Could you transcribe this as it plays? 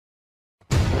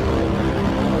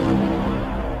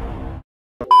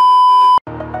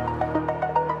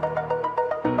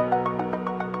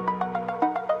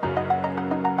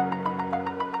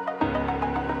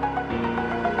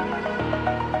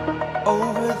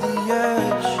the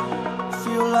edge,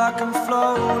 feel like I'm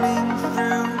floating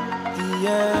through the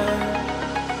air.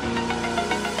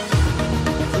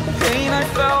 The pain I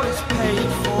felt is paid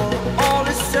for, all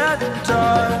is said and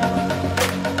done.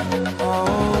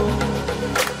 Oh,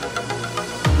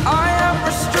 I am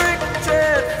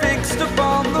restricted, fixed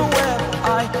upon the web.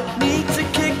 I need to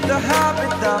kick the habit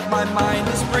that my mind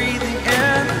is breathing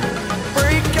in.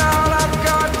 Break out, I've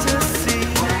got to see.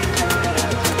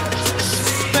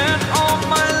 Spent all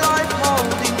my life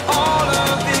holding all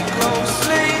of it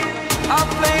closely. I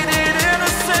played it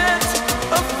innocent,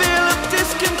 a feel of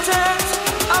discontent.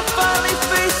 I'm finally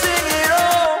facing it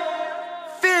all,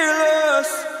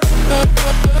 fearless.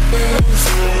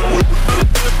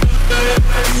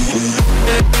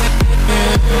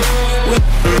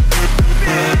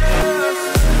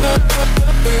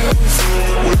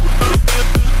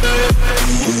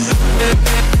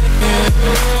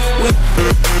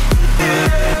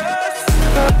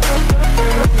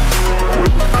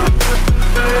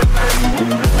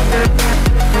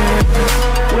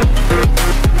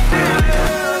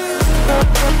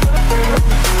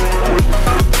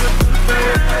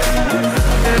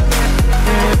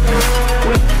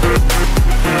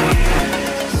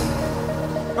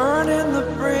 Burning the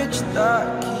bridge that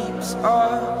keeps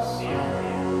us.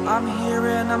 I'm here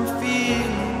and I'm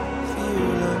feeling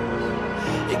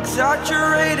fearless.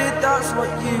 Exaggerated, that's what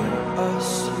you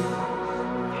assume.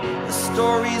 The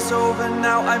story's over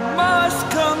now, I must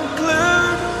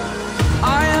conclude.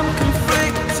 I am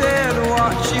conflicted,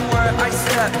 watching where I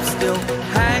step still,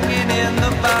 hanging in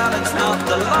the balance. Not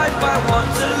the life I want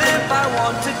to live, I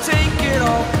want to take it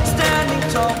all. Standing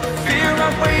tall, fear I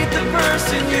weighed the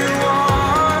person you are.